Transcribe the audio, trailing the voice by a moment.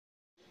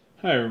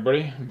Hi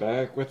everybody, I'm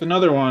back with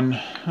another one.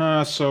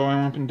 So I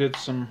went and did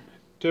some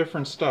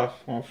different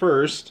stuff. Well,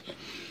 first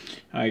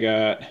I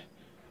got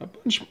a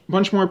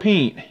bunch more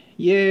paint.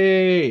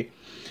 Yay!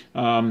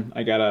 I was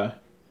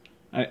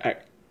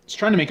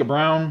trying to make a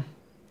brown.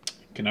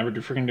 Can never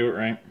freaking do it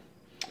right.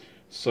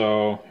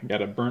 So I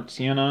got a burnt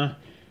sienna.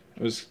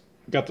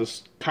 Got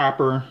this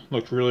copper.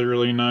 Looked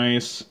really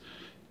nice.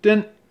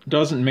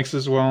 Doesn't mix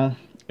as well.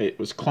 It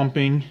was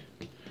clumping,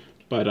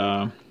 but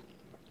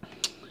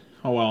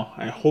oh well,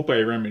 I hope I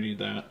remedied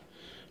that.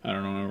 I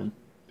don't know,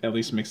 at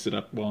least mixed it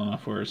up well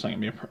enough where it's not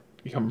gonna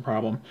become a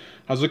problem.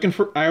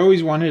 I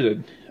always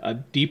wanted a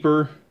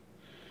deeper,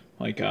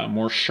 like a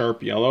more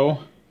sharp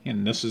yellow,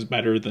 and this is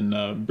better than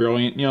the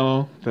brilliant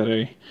yellow that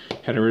I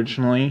had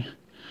originally.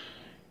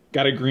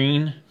 Got a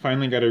green,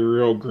 finally got a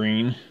real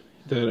green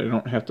that I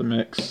don't have to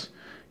mix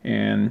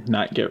and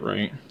not get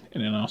right.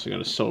 And then I also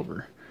got a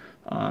silver.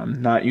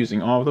 Not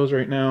using all of those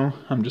right now.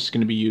 I'm just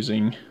gonna be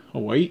using a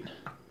white.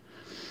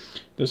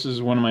 This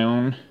is one of my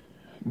own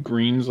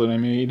greens that I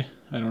made.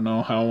 I don't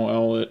know how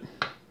well it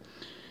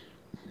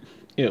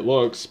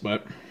looks,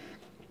 but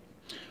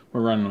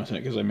we're running with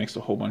it because I mixed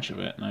a whole bunch of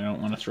it and I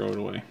don't want to throw it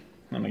away.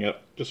 Then I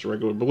got just a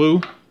regular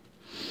blue,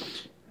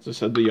 as I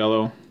said, the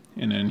yellow,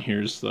 and then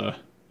here's the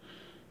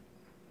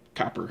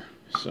copper.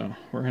 So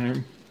we're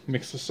gonna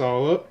mix this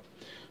all up.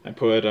 I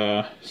put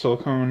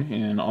silicone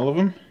in all of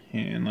them,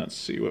 and let's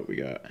see what we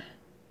got.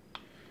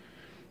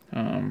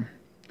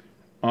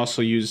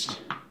 Also used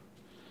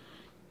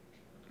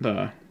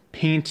the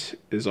paint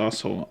is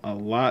also a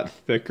lot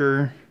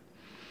thicker.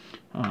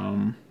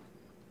 And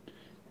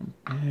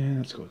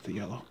let's go with the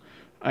yellow.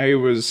 I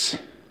was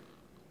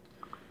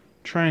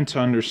trying to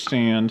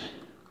understand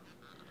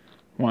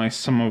why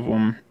some of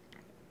them,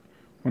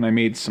 when I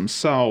made some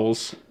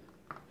cells,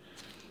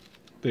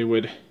 they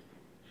would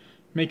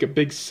make a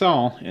big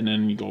cell and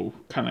then you go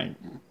kind of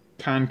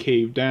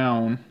concave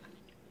down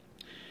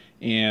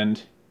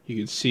and you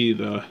could see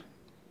the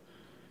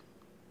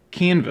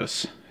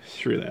canvas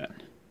through that.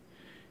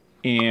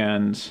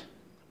 And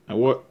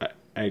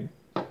I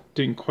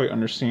didn't quite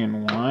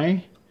understand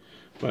why,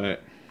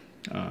 but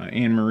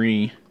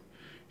Anne-Marie,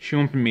 she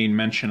went and made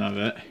mention of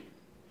it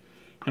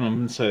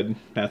and said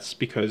that's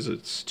because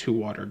it's too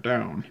watered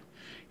down.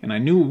 And I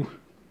knew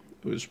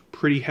it was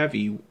pretty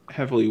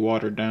heavily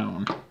watered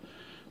down,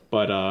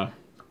 but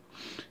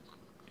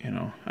you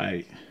know,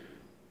 I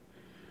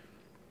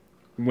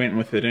went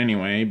with it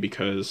anyway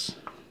because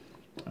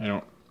I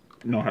don't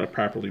know how to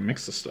properly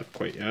mix this stuff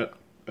quite yet,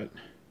 but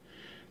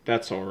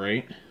that's all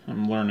right.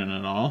 I'm learning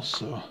it all,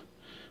 so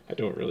I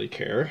don't really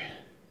care.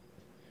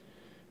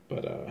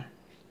 But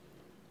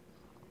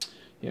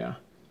yeah.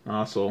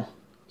 Also,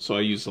 so I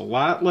use a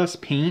lot less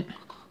paint.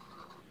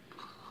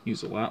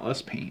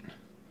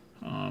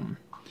 And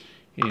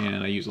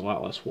I use a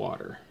lot less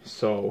water.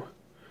 So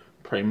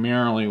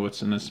primarily,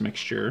 what's in this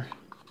mixture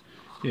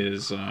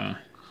is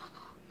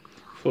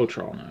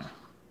Floetrol now.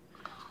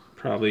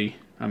 Probably,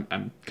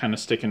 I'm kind of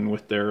sticking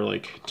with their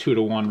like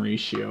 2-to-1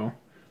 ratio.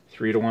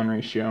 3-to-1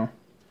 ratio,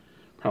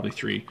 probably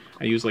 3.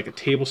 I use like a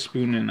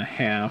tablespoon and a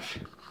half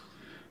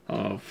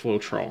of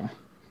Floetrol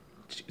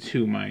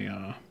to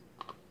my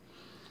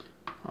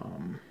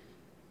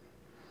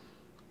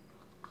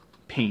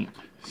paint.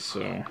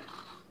 So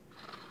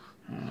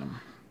I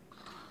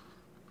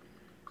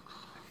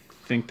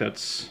think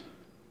that's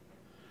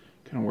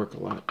gonna work a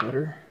lot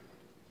better.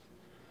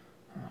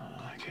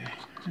 Okay,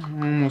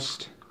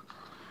 almost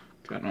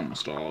got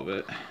almost all of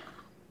it,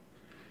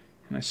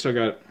 and I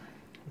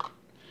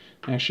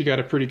actually got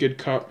a pretty good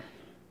cup.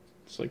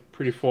 It's like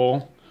pretty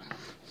full,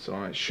 so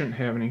I shouldn't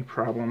have any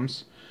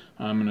problems.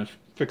 I'm gonna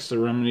fix the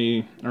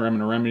remedy, or I'm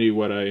gonna remedy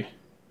what I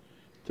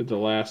did the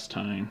last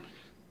time.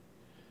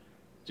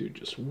 Do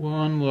just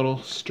one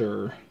little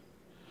stir,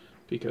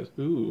 because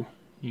ooh,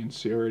 you can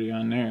see already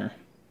on there,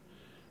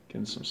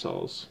 getting some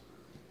cells.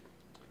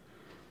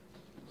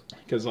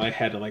 Because I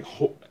had to like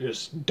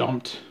just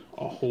dumped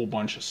a whole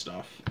bunch of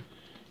stuff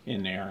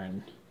in there,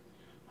 and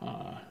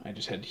I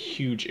just had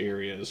huge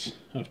areas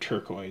of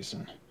turquoise,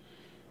 and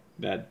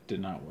that did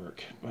not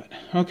work. But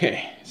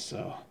okay,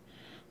 so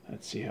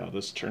let's see how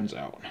this turns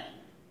out.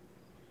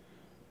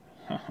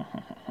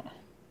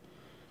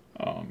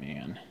 Oh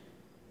man.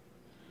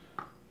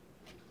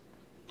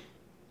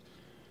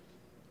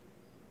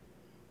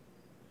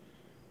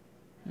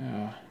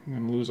 I'm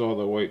gonna lose all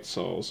the white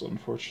cells,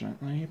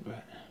 unfortunately,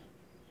 but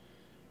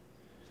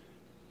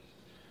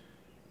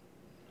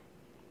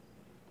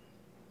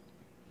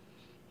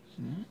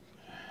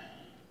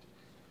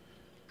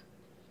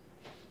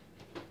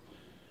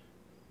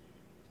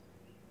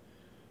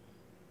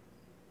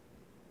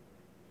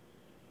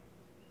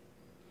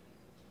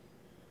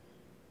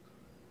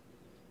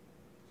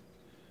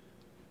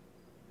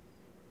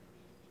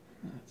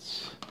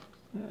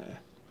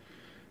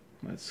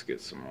let's get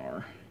some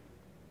more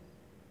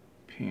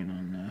paint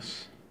on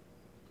this.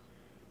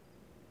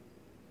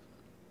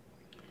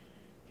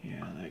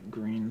 Yeah, that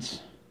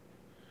green's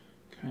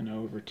kind of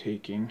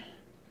overtaking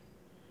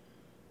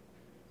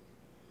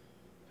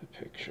the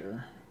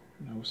picture.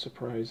 No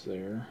surprise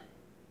there.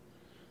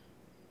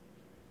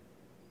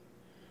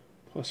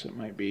 Plus it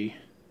might be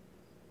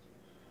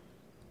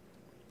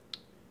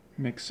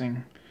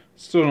mixing.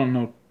 Still don't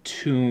know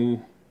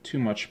too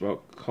much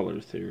about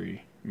color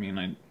theory. I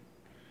mean,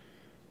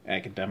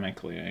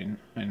 academically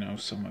I know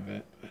some of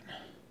it, but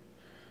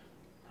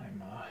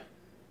I'm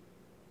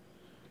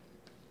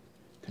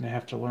gonna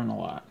have to learn a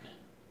lot.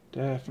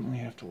 Definitely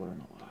have to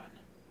learn a lot.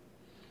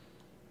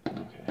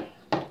 Okay,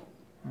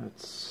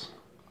 let's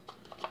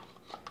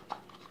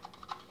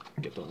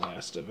get the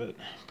last of it.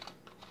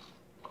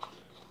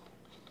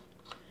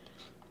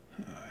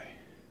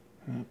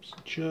 Oops,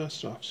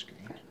 just off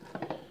screen.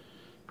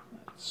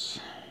 Let's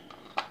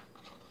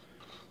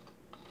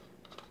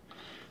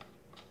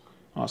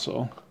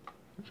also,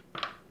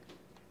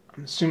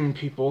 I'm assuming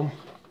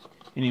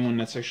anyone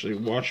that's actually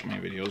watched my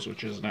videos,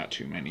 which is not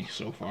too many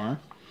so far,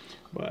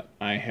 but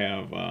I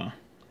have,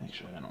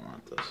 actually I don't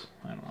want this.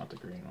 I don't want the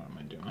green. What am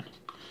I doing?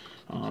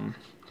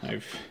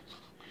 I've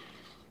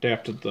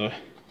adapted the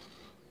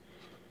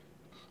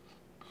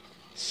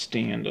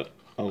stand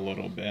a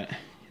little bit.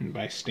 And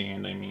by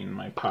stand, I mean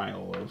my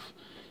pile of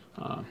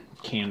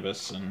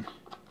canvas and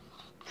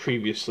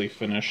previously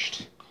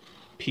finished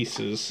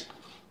pieces.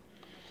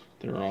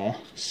 They're all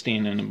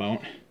standing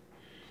about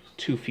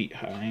 2 feet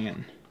high,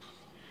 and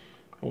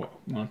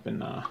up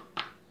in I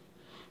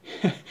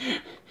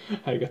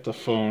got the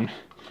phone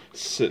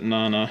sitting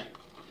on a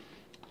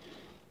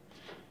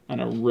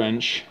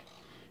wrench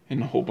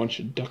and a whole bunch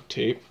of duct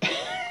tape.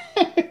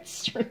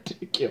 It's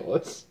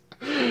ridiculous,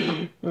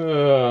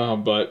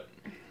 but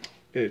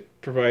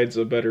it provides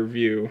a better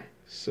view,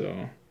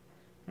 so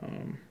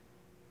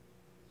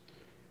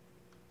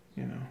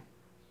you know,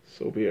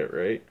 so be it,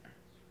 right?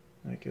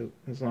 Like,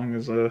 as long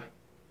as ooh,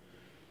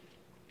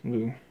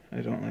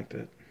 I don't like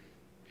that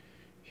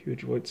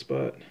huge white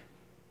spot.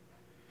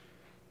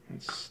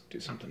 Let's do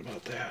something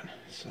about that.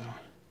 So,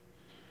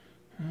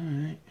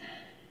 alright.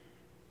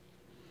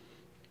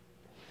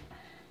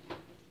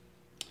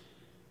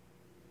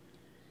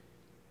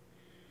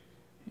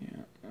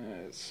 Yeah,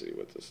 let's see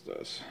what this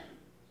does.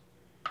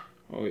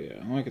 Oh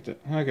yeah, look at that.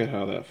 Look at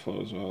how that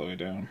flows all the way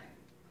down.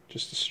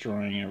 Just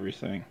destroying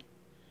everything.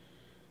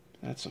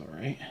 That's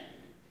alright.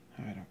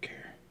 I don't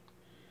care.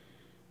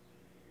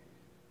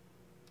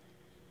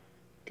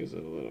 Gives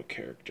it a little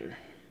character.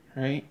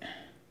 Right?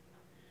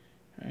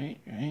 Right?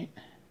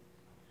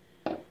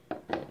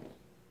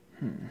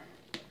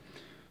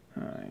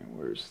 Alright,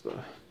 where do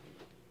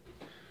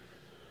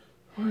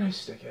I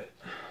stick it?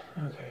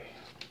 Okay.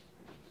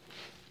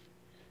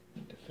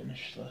 Need to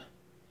finish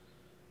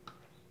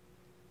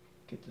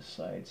get the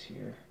sides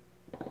here.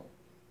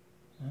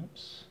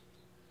 Oops.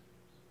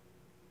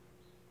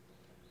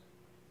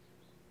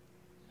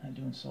 Not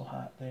doing so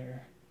hot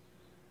there.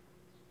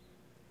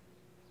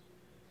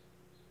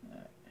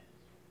 Right.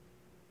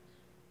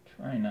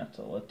 Try not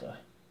to let the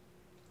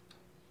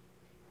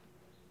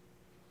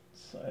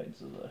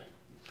sides of the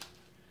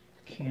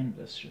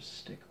canvas just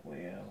stick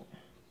way out.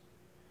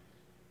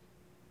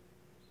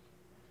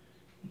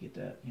 You get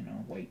that, you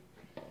know, white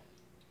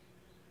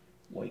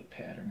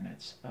pattern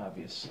that's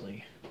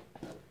obviously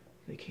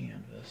the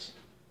canvas.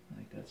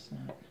 Like, that's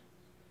not,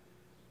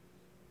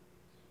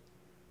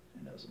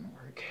 it doesn't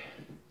work.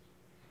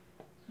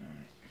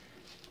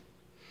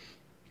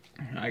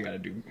 Alright. I gotta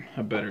do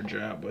a better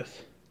job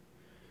with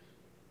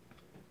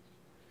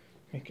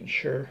making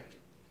sure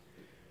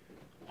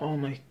all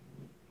my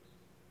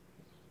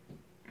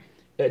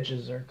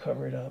edges are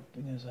covered up,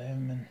 because I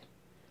haven't been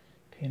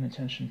paying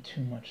attention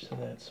too much to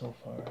that so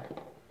far.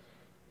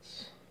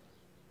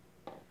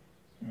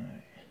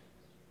 Alright.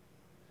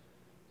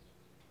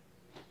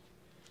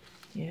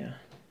 Yeah.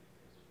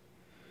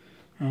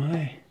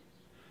 Alright.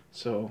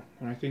 So,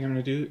 what I think I'm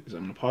going to do is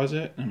I'm going to pause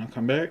it, and I'll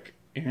come back,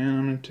 and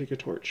I'm going to take a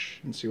torch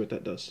and see what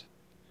that does.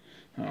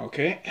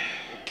 Okay.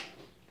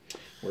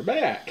 We're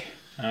back.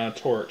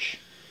 Torch.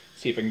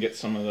 See if I can get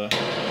some of the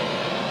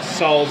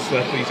cells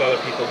that these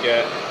other people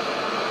get.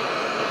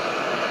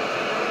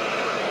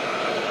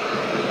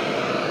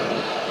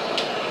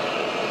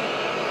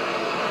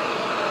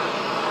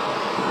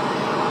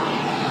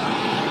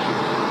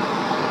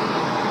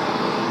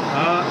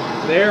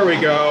 There we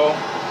go.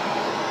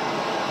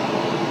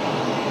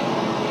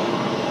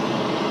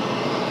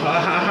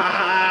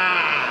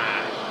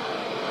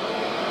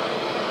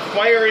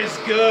 Fire is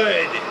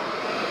good.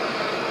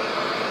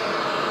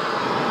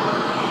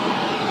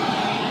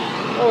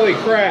 Holy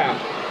crap.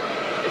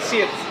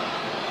 See,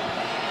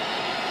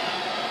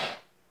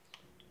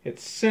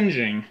 it's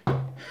singeing.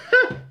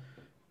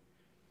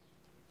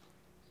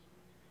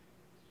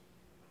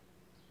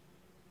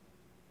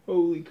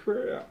 Holy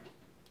crap.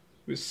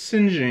 It was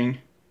singeing.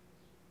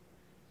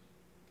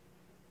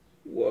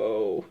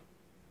 Whoa.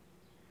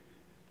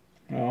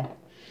 Well,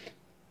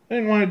 I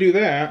didn't want to do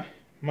that.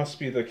 Must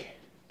be the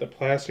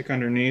plastic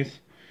underneath.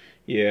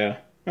 Yeah.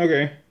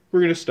 Okay,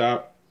 we're gonna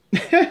stop.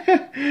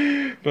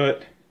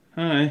 But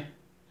I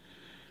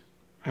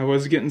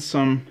was getting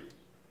some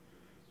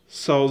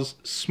cells,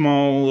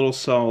 small little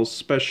cells,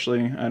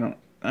 especially.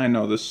 I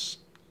know this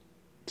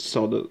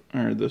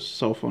the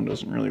cell phone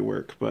doesn't really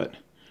work, but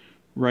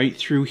right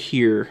through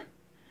here,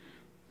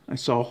 I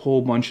saw a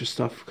whole bunch of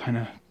stuff kind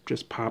of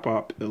just pop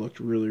up. It looked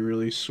really,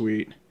 really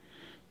sweet.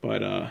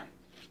 But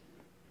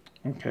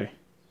okay,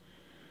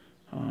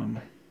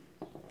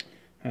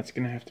 that's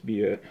gonna have to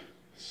be it.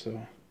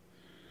 So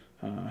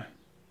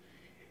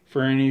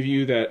for any of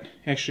you that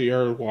actually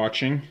are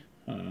watching,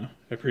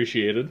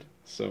 appreciated.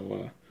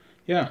 So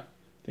yeah,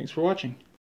 thanks for watching.